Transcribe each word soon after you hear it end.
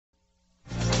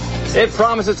It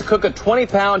promises to cook a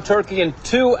 20-pound turkey in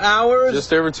 2 hours.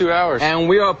 Just over 2 hours. And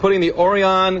we are putting the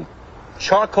Orion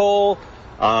charcoal,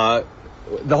 the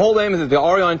whole name is the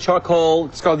Orion charcoal.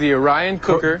 It's called the Orion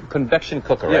cooker. Convection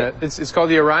cooker, right? Yeah, it's called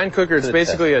the Orion cooker. It's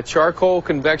basically a charcoal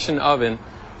convection oven,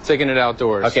 taking it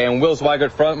outdoors. Okay, and Will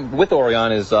Zweigert with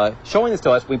Orion is showing this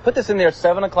to us. We put this in there at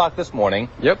 7 o'clock this morning.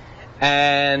 Yep.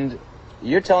 And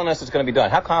you're telling us it's going to be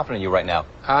done. How confident are you right now?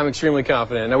 I'm extremely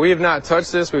confident. Now, we have not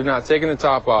touched this. We've not taken the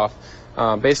top off.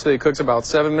 Basically, it cooks about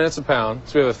 7 minutes a pound.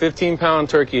 So we have a 15-pound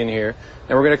turkey in here.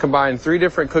 And we're going to combine 3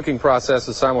 different cooking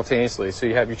processes simultaneously. So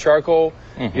you have your charcoal.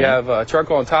 You have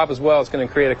charcoal on top as well. It's going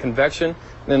to create a convection.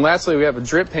 And then lastly, we have a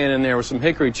drip pan in there with some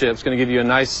hickory chips. Going to give you a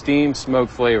nice steamed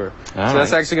smoked flavor. So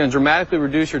that's actually going to dramatically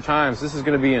reduce your times. This is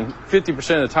going to be in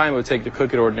 50% of the time it would take to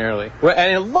cook it ordinarily. Well,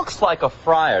 and it looks like a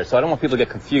fryer, so I don't want people to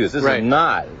get confused. This is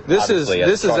not. This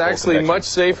is actually much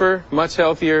safer, much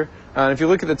healthier. And if you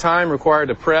look at the time required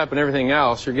to prep and everything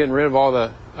else, you're getting rid of all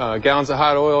the gallons of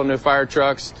hot oil, no fire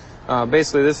trucks.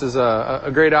 Basically, this is a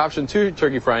great option to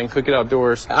turkey frying, cook it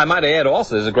outdoors. I might add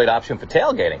also, this is a great option for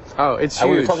tailgating. Oh, it's huge.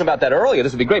 We were talking about that earlier.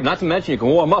 This would be great. Not to mention you can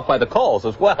warm up by the coals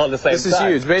as well at the same time. This is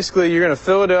huge. Basically, you're going to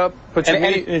fill it up, put your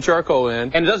meat and your charcoal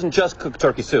in. And it doesn't just cook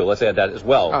turkey too. Let's add that as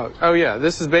well. Oh yeah.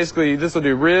 This will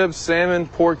do ribs, salmon,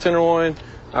 pork tenderloin,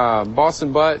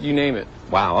 Boston butt, you name it.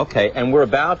 Wow, okay. And we're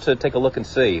about to take a look and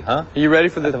see, huh? Are you ready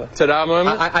for the ta-da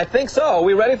moment? I think so. Are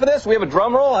we ready for this? We have a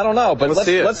drum roll? I don't know, but let's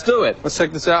do it. Let's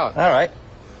check this out. All right.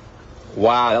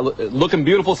 Wow, looking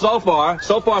beautiful so far.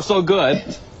 So far, so good.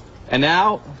 And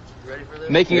now,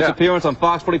 making its appearance on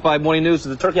Fox 45 Morning News.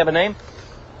 Does the turkey have a name?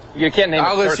 You can't name it.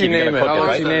 I'll let you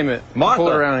name it. Martha. Pull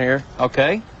it around here.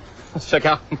 Okay. Let's check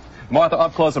out Martha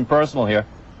up close and personal here.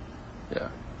 Yeah.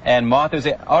 And Martha's,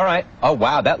 all right. Oh,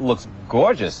 wow, that looks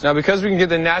gorgeous. Now, because we can get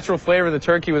the natural flavor of the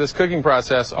turkey with this cooking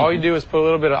process, all you do is put a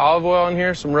little bit of olive oil in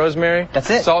here, some rosemary. That's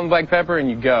it. Salt and black pepper, and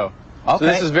you go. Okay. So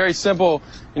this is very simple.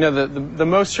 You know, the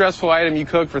most stressful item you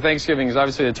cook for Thanksgiving is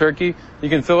obviously the turkey. You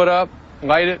can fill it up,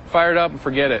 light it, fire it up, and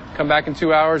forget it. Come back in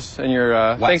 2 hours, and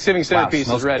your Thanksgiving centerpiece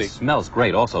is ready. It smells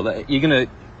great also. You're going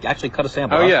to actually cut a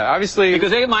sample Oh, yeah, obviously.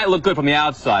 Because it might look good from the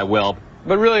outside, Will.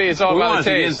 But really, it's all about the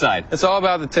taste. The inside. It's all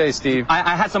about the taste, Steve.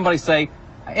 I had somebody say,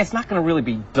 it's not going to really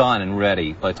be done and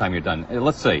ready by the time you're done.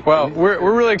 Let's see. Well, we're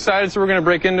really excited, so we're going to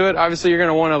break into it. Obviously, you're going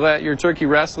to want to let your turkey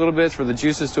rest a little bit for the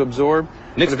juices to absorb.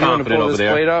 Nick's confident over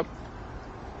there. Plate up,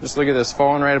 just look at this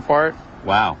falling right apart.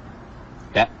 Wow.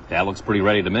 That looks pretty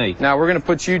ready to me. Now, we're going to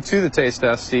put you to the taste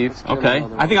test, Steve. Okay.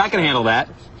 I think I can handle that.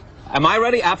 Am I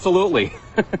ready? Absolutely.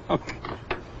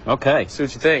 Okay. See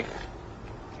what you think.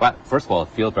 Well, first of all, it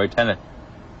feels very tender.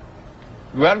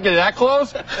 You have to get that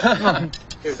close?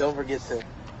 Here, don't forget to.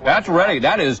 That's ready.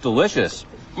 That is delicious.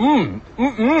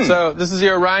 So this is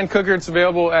the Orion cooker. It's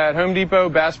available at Home Depot,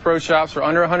 Bass Pro Shops for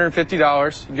under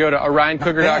 $150. You go to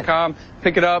orioncooker.com,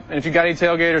 pick it up, and if you got any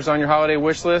tailgaters on your holiday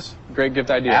wish list, great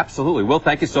gift idea. Absolutely. Well,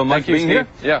 thank you so much for being here.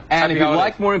 Yeah. And if you'd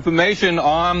like more information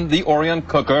on the Orion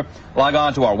cooker, log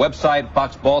on to our website,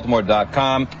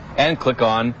 foxbaltimore.com, and click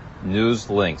on News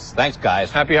Links. Thanks,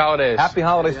 guys. Happy holidays. Happy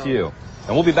holidays to you.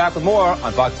 And we'll be back with more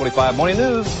on Fox 45 Morning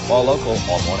News, all local,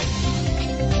 all morning.